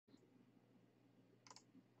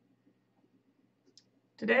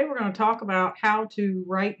Today we're going to talk about how to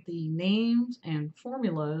write the names and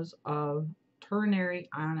formulas of ternary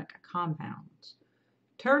ionic compounds.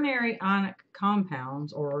 Ternary ionic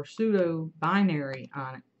compounds, or pseudo-binary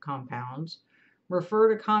ionic compounds,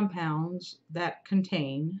 refer to compounds that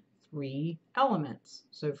contain three elements.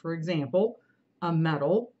 So for example, a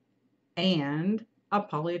metal and a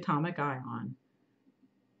polyatomic ion.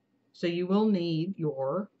 So you will need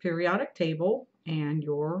your periodic table and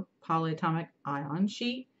your polyatomic ion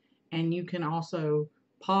sheet, and you can also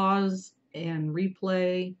pause and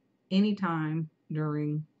replay anytime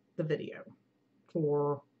during the video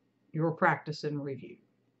for your practice and review.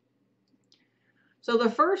 So the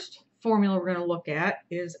first formula we're going to look at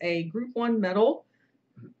is a group 1 metal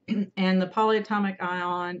and the polyatomic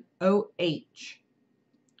ion OH.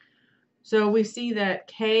 So we see that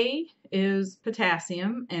K is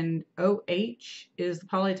potassium and OH is the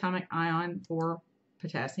polyatomic ion for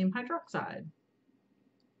potassium hydroxide.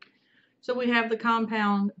 So we have the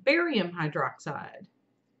compound barium hydroxide.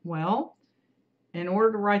 Well, in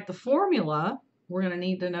order to write the formula, we're going to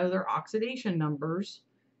need to know their oxidation numbers.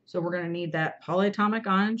 So we're going to need that polyatomic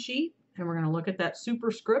ion sheet, and we're going to look at that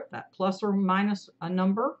superscript, that plus or minus a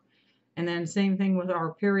number. And then same thing with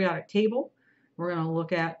our periodic table. We're going to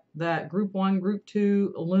look at that group 1, group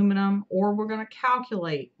 2 aluminum, or we're going to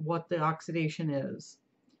calculate what the oxidation is.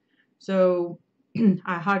 So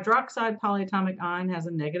a hydroxide polyatomic ion has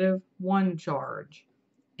a -1 charge,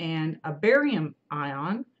 and a barium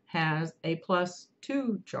ion has a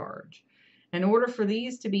 +2 charge. In order for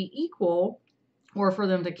these to be equal, or for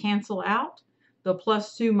them to cancel out, the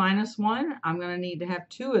 +2 - 1, I'm going to need to have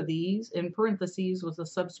 2 of these in parentheses with a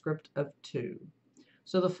subscript of 2.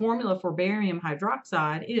 So the formula for barium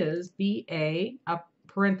hydroxide is Ba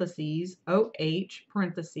parentheses OH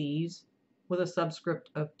parentheses with a subscript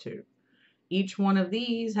of 2. Each one of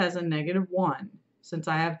these has a -1. Since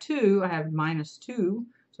I have 2, I have -2,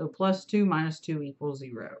 so +2 - 2 equals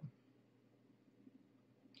 0.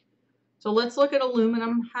 So let's look at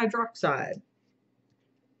aluminum hydroxide.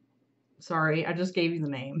 Sorry, I just gave you the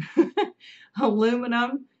name.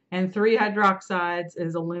 Aluminum and 3 hydroxides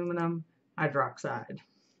is aluminum hydroxide.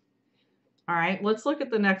 All right, let's look at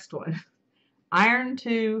the next one. Iron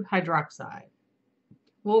 2 hydroxide.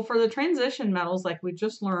 Well, for the transition metals, like we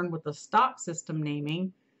just learned with the stock system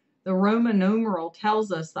naming, the Roman numeral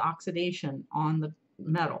tells us the oxidation on the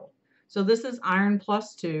metal. So this is iron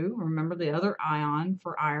 +2. Remember, the other ion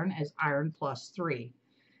for iron is iron +3.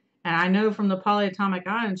 And I know from the polyatomic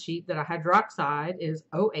ion sheet that a hydroxide is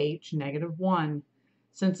OH -1.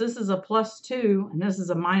 Since this is a +2 and this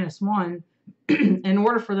is a -1, in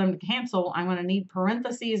order for them to cancel, I'm going to need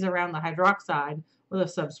parentheses around the hydroxide with a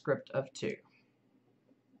subscript of 2.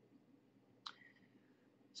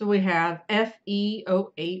 So we have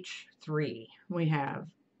FeOH3. We have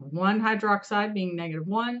 1 hydroxide being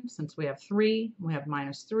 -1. Since we have 3, we have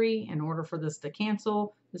 -3. In order for this to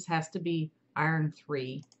cancel, this has to be iron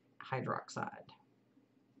 3 hydroxide.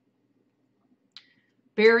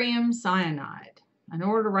 Barium cyanide. In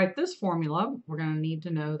order to write this formula, we're going to need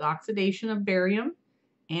to know the oxidation of barium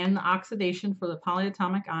and the oxidation for the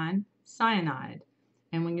polyatomic ion cyanide.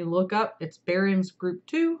 And when you look up, it's barium's group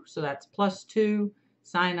 2, so that's +2,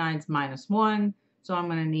 cyanide's -1. So I'm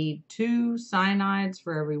going to need 2 cyanides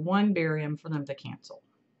for every 1 barium for them to cancel.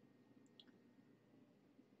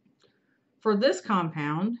 For this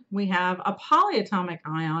compound, we have a polyatomic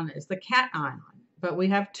ion is the cation, but we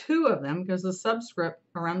have 2 of them because the subscript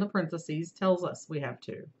around the parentheses tells us we have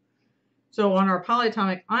 2. So on our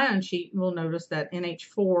polyatomic ion sheet, we'll notice that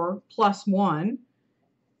NH4 +1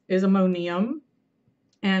 is ammonium,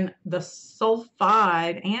 and the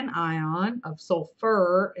sulfide anion of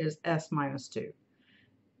sulfur is S-2.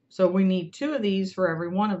 So we need 2 of these for every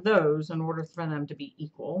 1 of those in order for them to be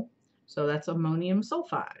equal. So that's ammonium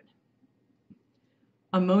sulfide.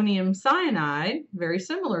 Ammonium cyanide, very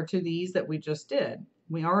similar to these that we just did.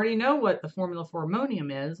 We already know what the formula for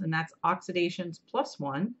ammonium is, and that's oxidations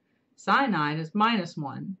 +1. Cyanide is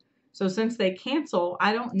 -1. So since they cancel,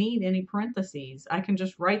 I don't need any parentheses. I can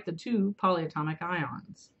just write the 2 polyatomic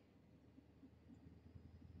ions.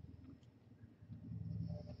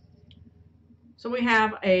 So we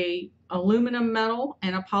have a aluminum metal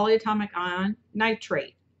and a polyatomic ion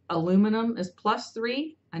nitrate. Aluminum is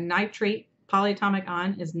 +3, and nitrate polyatomic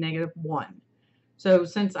ion is -1. So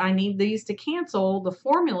since I need these to cancel, the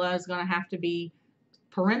formula is going to have to be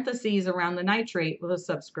parentheses around the nitrate with a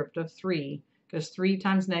subscript of 3, because 3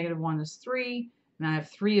 times -1 is 3, and I have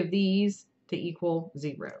 3 of these to equal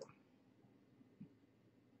 0.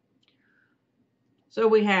 So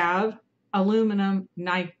we have aluminum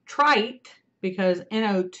nitrite, because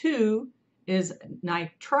NO2 is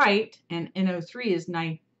nitrite and NO3 is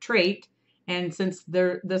nitrate. And since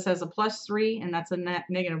this has a +3 and that's a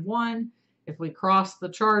 -1, if we cross the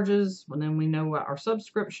charges, well, then we know what our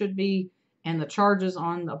subscript should be. And the charges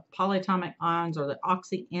on the polyatomic ions or the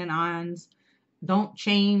oxyanions don't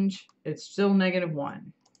change. It's still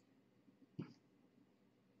 -1.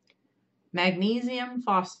 Magnesium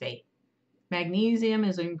phosphate. Magnesium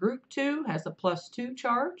is in group 2, has a +2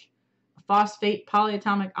 charge. A phosphate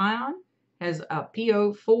polyatomic ion has a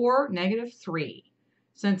PO4 -3.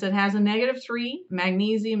 Since it has a -3,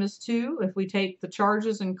 magnesium is 2. If we take the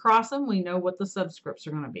charges and cross them, we know what the subscripts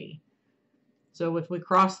are going to be. So if we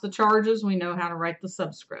cross the charges, we know how to write the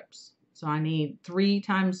subscripts. So I need 3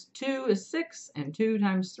 times 2 is 6, and 2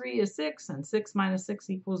 times 3 is 6, and 6 minus 6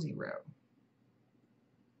 equals 0.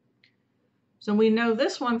 So we know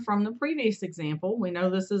this one from the previous example. We know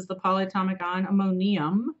this is the polyatomic ion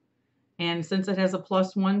ammonium. And since it has a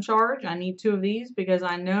 +1 charge, I need 2 of these because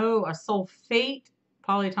I know a sulfate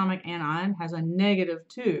polyatomic anion has a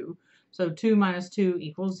 -2. So 2 minus 2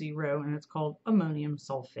 equals 0, and it's called ammonium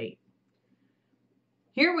sulfate.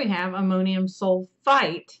 Here we have ammonium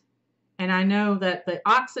sulfite, and I know that the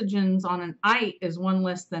oxygens on an ite is 1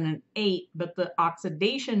 less than an 8, but the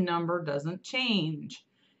oxidation number doesn't change.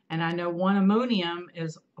 And I know 1 ammonium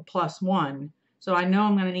is a +1. So I know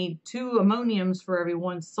I'm going to need 2 ammoniums for every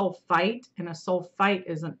 1 sulfite, and a sulfite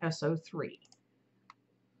is an SO3.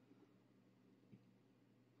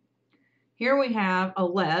 Here we have a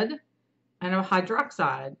lead and a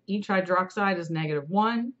hydroxide. Each hydroxide is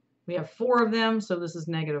 -1. We have 4 of them, so this is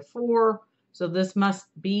 -4. So this must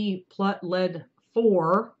be lead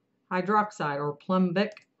 4 hydroxide or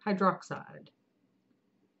plumbic hydroxide.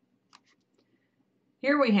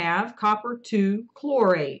 Here we have copper 2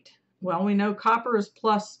 chlorate. Well, we know copper is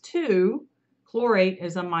 +2, chlorate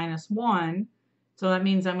is a -1, so that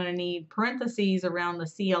means I'm going to need parentheses around the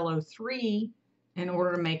ClO3 in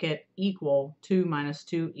order to make it equal 2 minus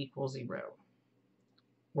 2 equals 0,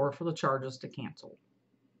 or for the charges to cancel.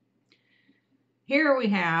 Here we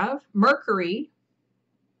have mercury,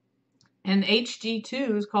 and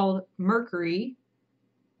Hg2 is called mercury.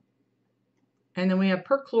 And then we have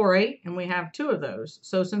perchlorate, and we have 2 of those.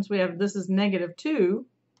 So since we have, this is -2,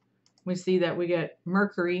 we see that we get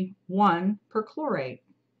mercury 1 perchlorate.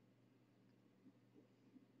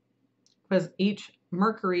 Because each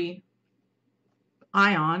mercury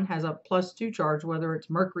ion has a +2 charge, whether it's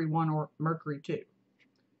mercury 1 or mercury 2.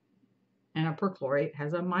 And a perchlorate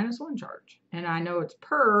has a -1 charge. And I know it's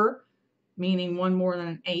per, meaning 1 more than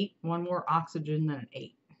an 8, 1 more oxygen than an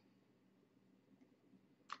 8.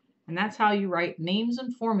 And that's how you write names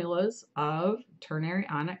and formulas of ternary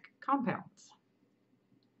ionic compounds.